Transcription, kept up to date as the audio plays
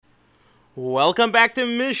Welcome back to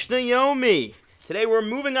Mishna Yomi. Today we're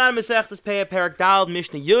moving on to Masechtas Peah Perek Dal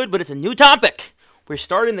Mishna Yud, but it's a new topic. We're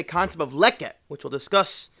starting the concept of leket, which we'll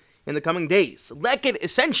discuss in the coming days. Leket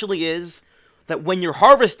essentially is that when you're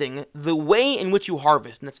harvesting, the way in which you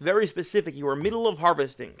harvest, and that's very specific, you are middle of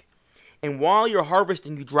harvesting, and while you're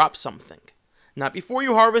harvesting, you drop something. Not before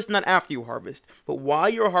you harvest, not after you harvest, but while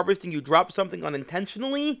you're harvesting, you drop something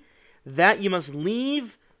unintentionally, that you must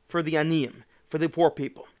leave for the aniyim, for the poor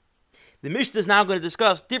people. The Mishna is now going to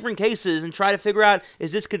discuss different cases and try to figure out,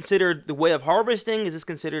 is this considered the way of harvesting? Is this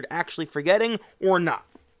considered actually forgetting or not?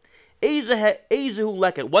 Ezehu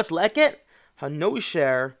leket. What's leket?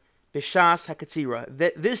 Hanosher b'shas hakatzira.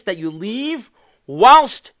 This that you leave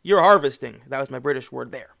whilst you're harvesting. That was my British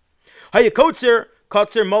word there. Hayakotzer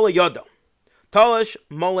kotzer mole yodo. Talish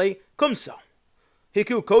mole kumso.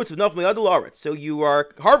 Hiku coats of nafli adularet. So you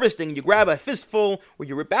are harvesting, you grab a fistful, or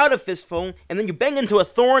you rip out a fistful, and then you bang into a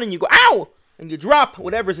thorn, and you go, ow! And you drop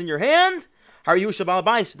whatever's in your hand. Haryusha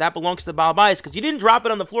balabais. That belongs to the balabais, because you didn't drop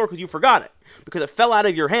it on the floor because you forgot it. Because it fell out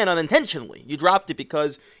of your hand unintentionally. You dropped it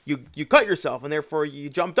because you cut yourself, and therefore you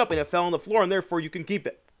jumped up and it fell on the floor, and therefore you can keep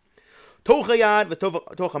it. Tochayad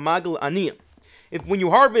v'tochamagal aniyim. If when you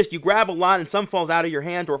harvest, you grab a lot and some falls out of your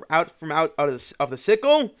hand or out of the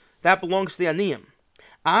sickle, that belongs to the aniyim.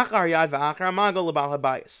 But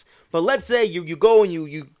let's say you go and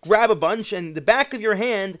you grab a bunch and the back of your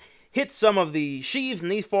hand hits some of the sheaves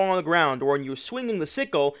and these fall on the ground. Or when you're swinging the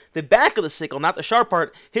sickle, the back of the sickle, not the sharp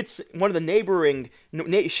part, hits one of the neighboring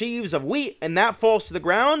sheaves of wheat and that falls to the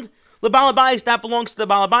ground. The balabais, that belongs to the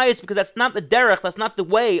balabais because that's not the derech, that's not the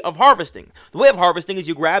way of harvesting. The way of harvesting is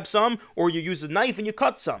you grab some or you use a knife and you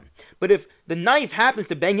cut some. But if the knife happens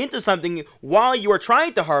to bang into something while you are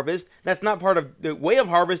trying to harvest, that's not part of the way of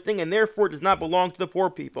harvesting and therefore does not belong to the poor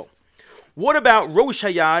people. What about Rosh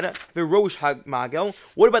Hayad, the Rosh Magel?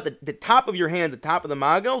 What about the top of your hand, the top of the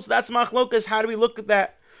Magel? So that's machlokas. How do we look at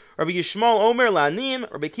that? Rabbi Yishmael Omer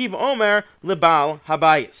La'anim, Rabbi Kiva Omer Lebal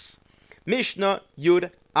Habayis. Mishna Yud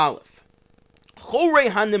Aleph.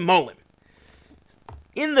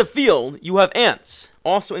 In the field, you have ants.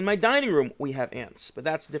 Also, in my dining room, we have ants, but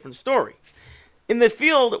that's a different story. In the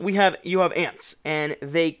field, you have ants, and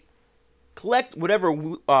they collect whatever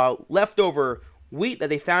leftover wheat that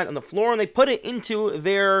they found on the floor, and they put it into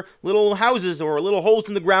their little houses or little holes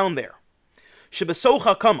in the ground there.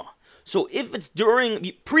 Shebesocha kama. So if it's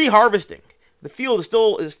during pre-harvesting, the field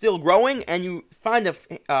is still growing, and you find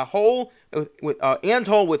a hole with ant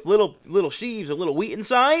hole with little sheaves or little wheat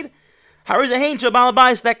inside.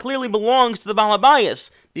 That clearly belongs to the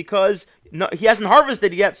balabayas because he hasn't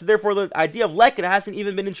harvested yet, so therefore the idea of leket hasn't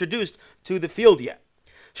even been introduced to the field yet.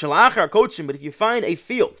 But if you find a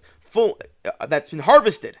field full that's been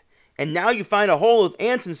harvested, and now you find a hole with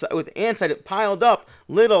ants inside piled up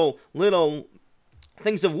little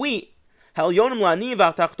things of wheat. So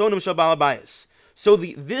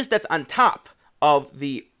this that's on top of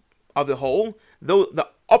the hole, though the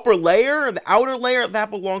upper layer, the outer layer, that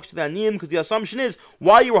belongs to the aniyim, because the assumption is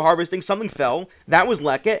while you were harvesting, something fell, that was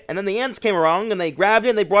leket, and then the ants came around and they grabbed it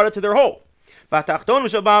and they brought it to their hole.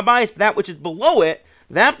 That which is below it,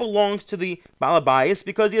 that belongs to the balabayas,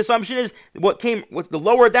 because the assumption is what the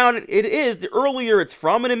lower down it is, the earlier it's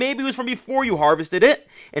from, and it maybe was from before you harvested it,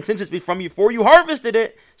 and since it's from before you harvested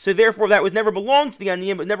it, so therefore that was never belonged to the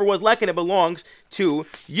aniyim, but never was leket, it belongs to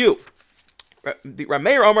you.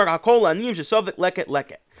 Rameir Omar Hakol Aniyim Shesavik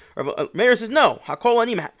Leket. Meir says no. Hakol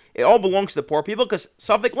Aniyim, it all belongs to the poor people because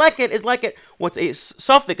Safik Leket is leket. What's a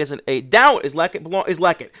suffix is a doubt is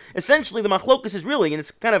leket. Essentially, the machlokus is really, and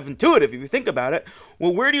it's kind of intuitive if you think about it.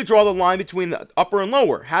 Well, where do you draw the line between the upper and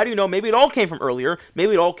lower? How do you know? Maybe it all came from earlier.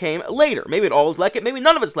 Maybe it all came later. Maybe it all is leket. Maybe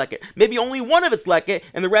none of it's leket. Maybe only one of it's leket,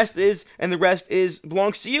 and the rest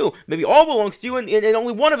belongs to you. Maybe all belongs to you, and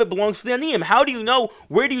only one of it belongs to the aniyim. How do you know?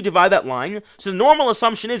 Where do you divide that line? So the normal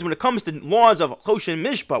assumption is when it comes to laws of choshen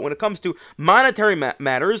mishpat, when it comes to monetary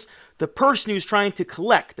matters, the person who's trying to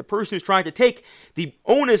collect, the person who's trying to take, the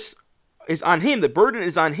onus is on him, the burden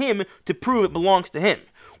is on him to prove it belongs to him.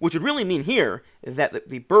 Which would really mean here that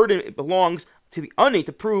the burden belongs to the ani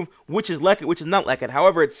to prove which is leket, which is not leket.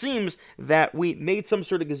 However, it seems that we made some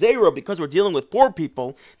sort of gezerah because we're dealing with poor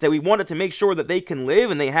people, that we wanted to make sure that they can live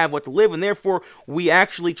and they have what to live, and therefore we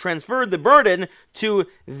actually transferred the burden to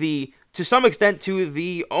some extent to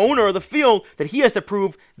the owner of the field, that he has to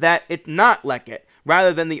prove that it's not leket,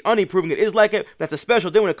 rather than the ani proving it is leket. That's a special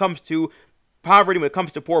thing when it comes to poverty, when it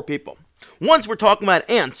comes to poor people. Once we're talking about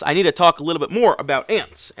ants, I need to talk a little bit more about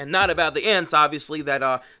ants, and not about the ants, obviously,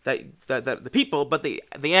 that the people, but the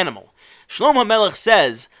animal. Shlomo HaMelech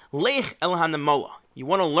says, "Lech el hanemola." You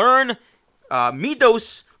want to learn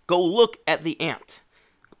midos, go look at the ant.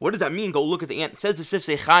 What does that mean, go look at the ant? It says the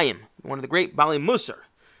Sifsei Chaim, one of the great Bali Musar.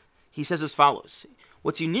 He says as follows.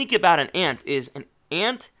 What's unique about an ant is an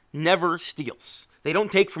ant never steals. They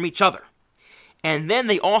don't take from each other. And then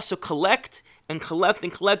they also collect and collect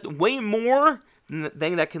and collect way more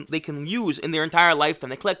than they can use in their entire lifetime.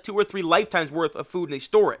 They collect 2 or 3 lifetimes worth of food and they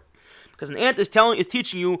store it. Because an ant is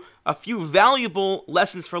teaching you a few valuable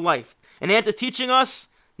lessons for life. An ant is teaching us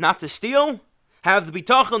not to steal, have the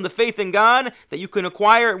bitachon, the faith in God, that you can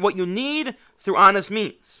acquire what you need through honest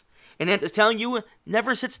means. An ant is telling you,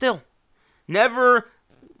 never sit still. Never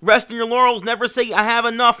rest in your laurels. Never say, I have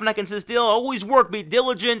enough and I can sit still. Always work, be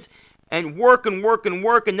diligent, and work and work and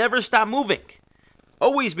work, and never stop moving.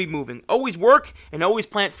 Always be moving. Always work, and always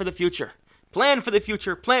plant for the future. Plan for the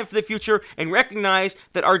future, and recognize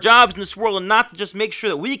that our jobs in this world are not to just make sure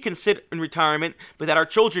that we can sit in retirement, but that our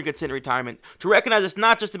children can sit in retirement. To recognize it's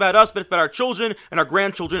not just about us, but it's about our children and our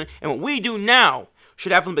grandchildren, and what we do now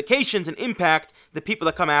should have implications and impact the people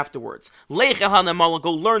that come afterwards. Lech el hanamala,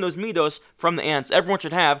 go learn those midos from the ants. Everyone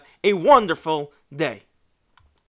should have a wonderful day.